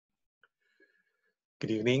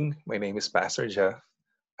Good evening. My name is Pastor Jeff.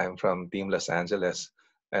 I'm from Team Los Angeles,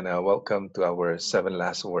 and welcome to our seven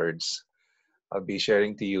last words. I'll be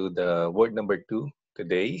sharing to you the word number two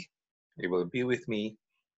today. It will be with me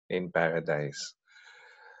in paradise.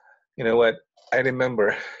 You know what? I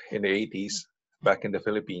remember in the 80s, back in the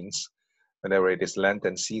Philippines, whenever it is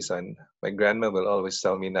Lenten season, my grandma will always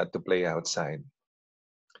tell me not to play outside.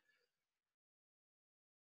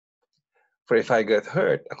 For if I get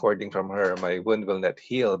hurt, according from her, my wound will not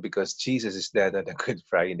heal because Jesus is dead on a Good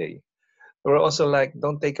Friday. We're also like,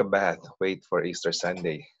 don't take a bath, wait for Easter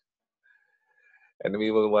Sunday. And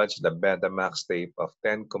we will watch the Betamax tape of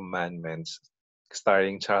Ten Commandments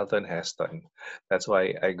starring Charlton Heston. That's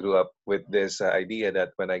why I grew up with this idea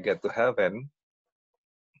that when I get to heaven,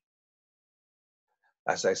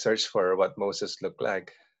 as I search for what Moses looked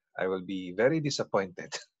like, I will be very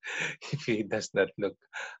disappointed if he does not look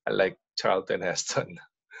like Charlton Heston.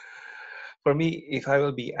 For me, if I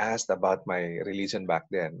will be asked about my religion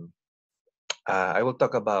back then, I will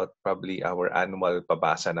talk about probably our annual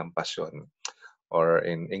pabasa ng Pasyon, or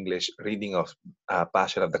in English, reading of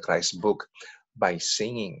Passion of the Christ book by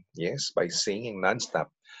singing. Yes, by singing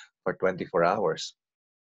nonstop for 24 hours,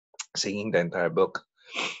 singing the entire book.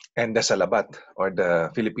 And the salabat, or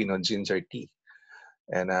the Filipino ginger tea.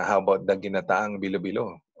 And how about the ginataang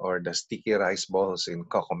bilo-bilo, or the sticky rice balls in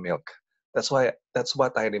cocoa milk? That's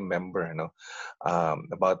what I remember,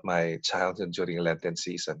 about my childhood during Lenten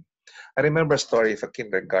season. I remember a story of a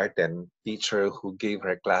kindergarten teacher who gave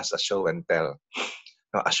her class a show and tell.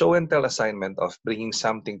 Now, a show and tell assignment of bringing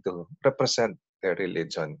something to represent their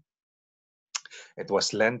religion. It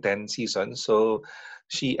was Lenten season, so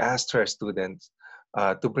she asked her students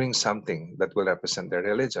to bring something that will represent their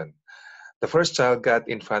religion. The first child got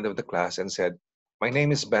in front of the class and said, "My name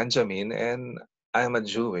is Benjamin, and I am a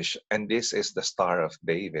Jewish, and this is the Star of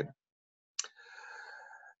David."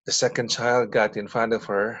 The second child got in front of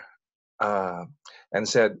her uh, and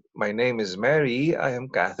said, "My name is Mary, I am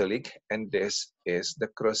Catholic, and this is the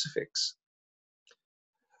crucifix."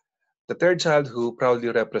 The third child, who proudly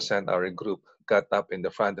represent our group, got up in the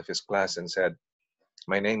front of his class and said,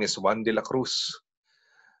 "My name is Juan de la Cruz,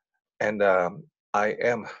 and I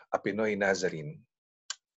am a Pinoy Nazarene,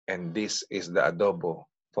 and this is the adobo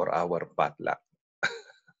for our potluck."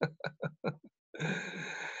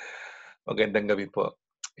 Magandang gabi po.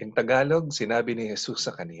 In Tagalog, sinabi ni Jesus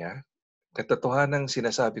sa kaniya, "Katotohanang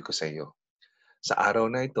sinasabi ko sa iyo, sa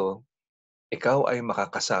araw na ito, ikaw ay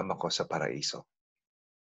makakasama ko sa paraiso."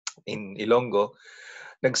 In Ilonggo,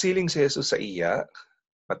 nagsiling si Jesus sa iya,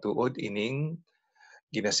 "Matuod ining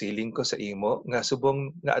ginasiling ko sa imo, nga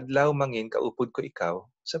subong nga adlaw mangin kaupod ko ikaw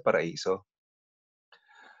sa paraiso."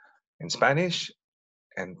 In Spanish,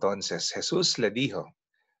 entonces Jesús le dijo,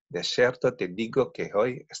 "De cierto te digo que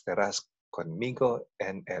hoy estarás conmigo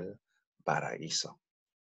en el paraíso."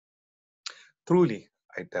 Truly,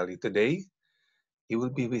 I tell you today, you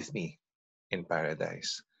will be with me in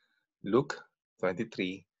paradise. Luke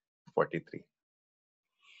 23:43.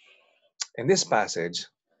 In this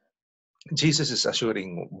passage, Jesus is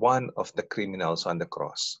assuring one of the criminals on the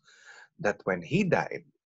cross that when he died,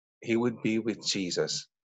 he would be with Jesus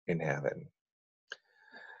in heaven.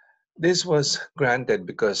 This was granted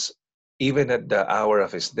because even at the hour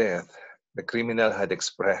of his death, the criminal had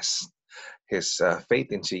expressed his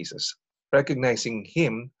faith in Jesus, recognizing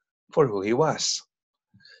him for who he was.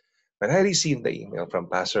 When I received the email from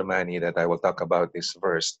Pastor Manny that I will talk about this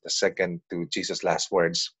verse, the second to Jesus' last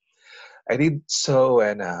words, I did so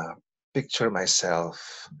and picture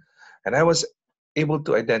myself, and I was able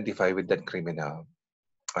to identify with that criminal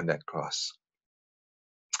on that cross,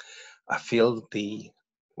 a filthy,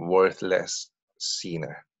 worthless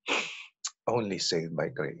sinner, only saved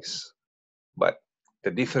by grace. But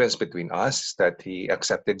the difference between us is that he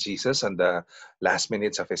accepted Jesus on the last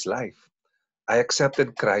minutes of his life. I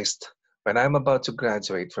accepted Christ when I'm about to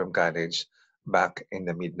graduate from college back in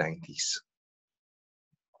the mid-90s.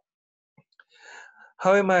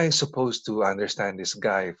 How am I supposed to understand this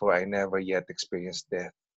guy, for I never yet experienced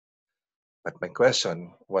death? But my question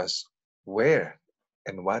was, where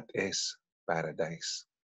and what is paradise?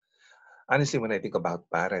 Honestly, when I think about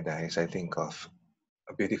paradise, I think of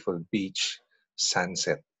a beautiful beach,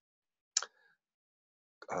 sunset,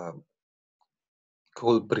 um,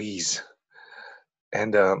 cool breeze,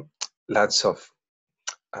 and lots of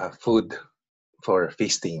food for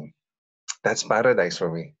feasting. That's paradise for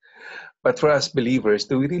me. But for us believers,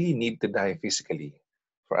 do we really need to die physically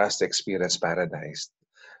for us to experience paradise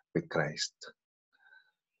with Christ?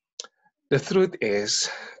 The truth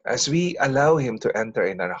is, as we allow Him to enter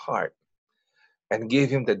in our heart and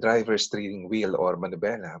give Him the driver's steering wheel or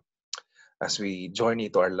manubela, as we journey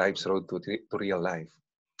to our life's road to real life.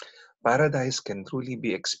 Paradise can truly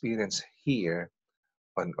be experienced here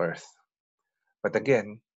on earth. But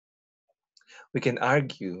again, we can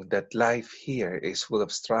argue that life here is full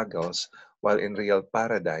of struggles, while in real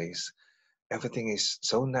paradise, everything is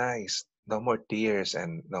so nice. No more tears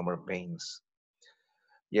and no more pains.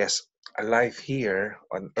 Yes, a life here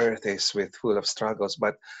on earth is with full of struggles,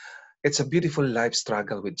 but it's a beautiful life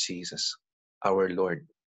struggle with Jesus, our Lord,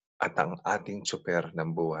 at ang ating tsuper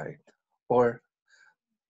ng buhay, or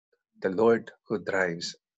the Lord who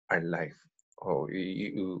drives our life, or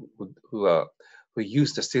who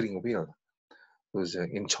used the steering wheel, who's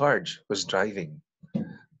in charge, who's driving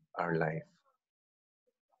our life.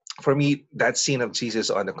 For me, that scene of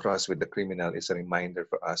Jesus on the cross with the criminal is a reminder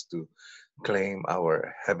for us to claim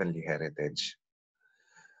our heavenly heritage.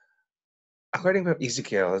 According to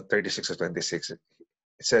Ezekiel 36 to 26, it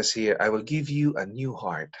says here, I will give you a new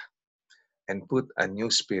heart and put a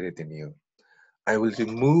new spirit in you. I will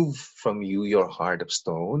remove from you your heart of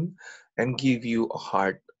stone and give you a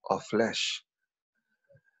heart of flesh.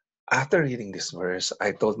 After reading this verse,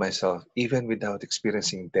 I told myself, even without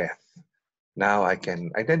experiencing death, now I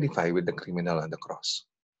can identify with the criminal on the cross.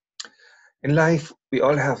 In life, we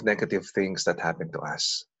all have negative things that happen to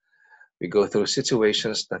us. We go through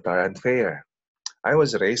situations that are unfair. I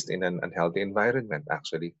was raised in an unhealthy environment,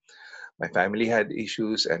 actually. My family had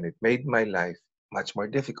issues and it made my life much more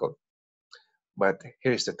difficult. But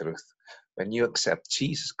here's the truth: when you accept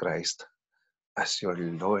Jesus Christ as your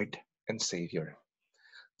Lord and Savior,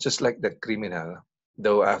 just like the criminal,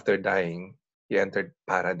 though after dying, he entered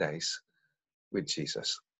paradise with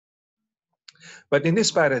Jesus. But in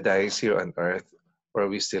this paradise here on earth, where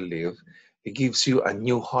we still live, he gives you a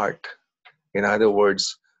new heart. In other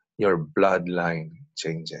words, your bloodline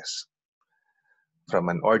changes from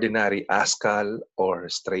an ordinary askal or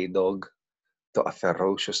stray dog to a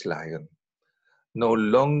ferocious lion. No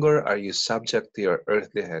longer are you subject to your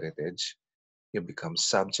earthly heritage, you become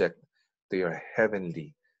subject to your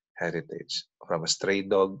heavenly heritage, from a stray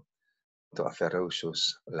dog to a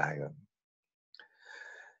ferocious lion.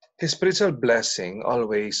 His spiritual blessing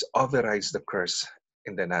always overrides the curse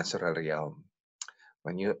in the natural realm.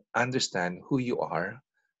 When you understand who you are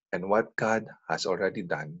and what God has already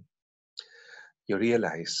done, you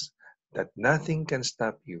realize that nothing can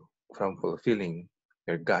stop you from fulfilling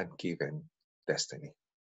your God given destiny.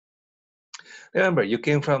 Remember, you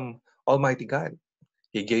came from Almighty God.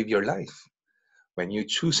 He gave your life. When you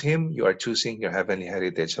choose Him, you are choosing your heavenly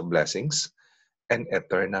heritage of blessings and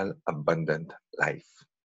eternal abundant life.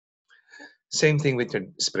 Same thing with your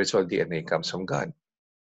spiritual DNA comes from God.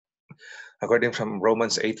 According from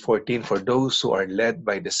Romans 8:14, for those who are led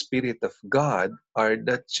by the Spirit of God are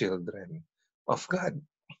the children of God.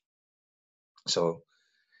 So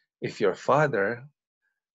if your father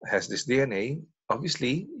has this DNA,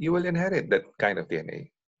 obviously you will inherit that kind of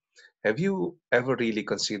DNA. Have you ever really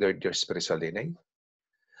considered your spiritual DNA?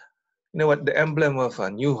 You know what? The emblem of a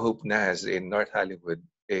New Hope NAS in North Hollywood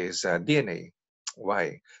is DNA.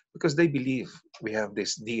 Why? Because they believe we have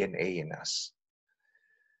this DNA in us.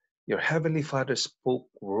 Your heavenly Father spoke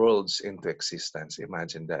worlds into existence.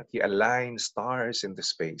 Imagine that. He aligned stars into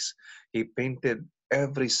space. He painted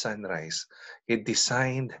every sunrise. He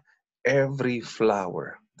designed every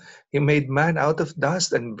flower. He made man out of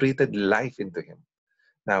dust and breathed life into him.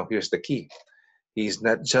 Now, here's the key. He is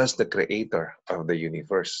not just the creator of the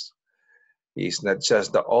universe. He is not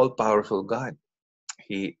just the all powerful God.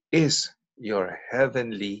 He is your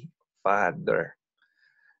heavenly Father.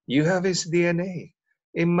 You have his DNA.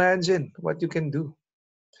 Imagine what you can do.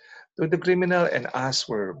 To the criminal and us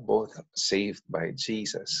were both saved by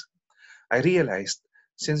Jesus. I realized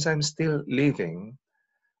since I'm still living,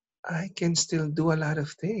 I can still do a lot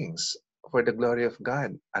of things for the glory of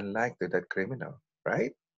God, unlike to that criminal,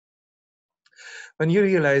 right? When you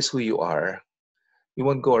realize who you are, you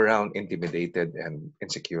won't go around intimidated and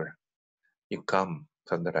insecure. You come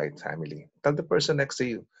from the right family. Tell the person next to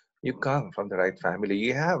you, you come from the right family.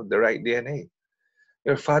 You have the right DNA.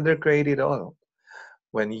 Your father created all.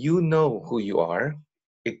 When you know who you are,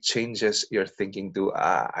 it changes your thinking to,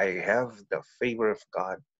 I have the favor of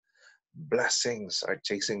God. Blessings are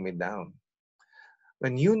chasing me down.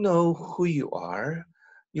 When you know who you are,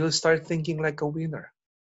 you'll start thinking like a winner,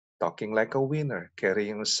 talking like a winner,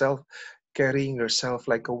 carrying yourself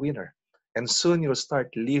like a winner. And soon you'll start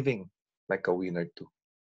living like a winner too.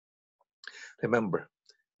 Remember,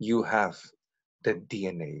 you have the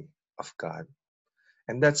DNA of God.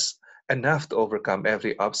 And that's enough to overcome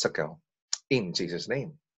every obstacle in Jesus'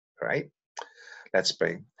 name. Right? Let's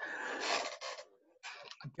pray.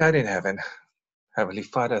 God in heaven, Heavenly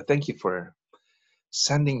Father, thank you for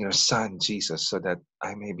sending your Son, Jesus, so that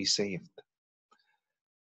I may be saved.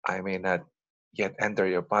 I may not yet enter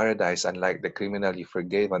your paradise, unlike the criminal you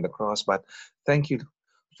forgave on the cross, but thank you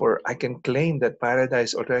for I can claim that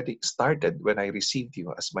paradise already started when I received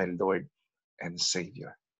you as my Lord and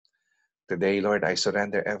Savior. Today, Lord, I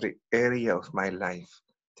surrender every area of my life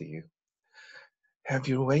to you. Have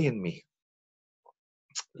your way in me.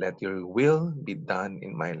 Let your will be done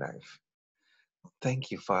in my life.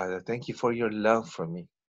 Thank you, Father. Thank you for your love for me.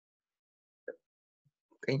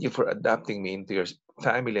 Thank you for adopting me into your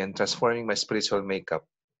family and transforming my spiritual makeup.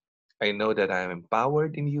 I know that I am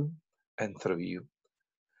empowered in you and through you.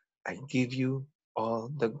 I give you all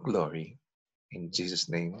the glory. In Jesus'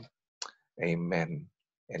 name, amen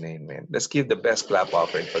and amen. Let's give the best clap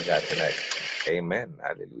offering for God tonight. Amen.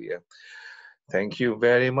 Hallelujah. Thank you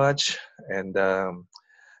very much. And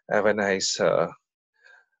have a nice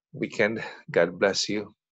weekend. God bless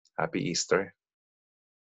you. Happy Easter.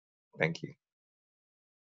 Thank you.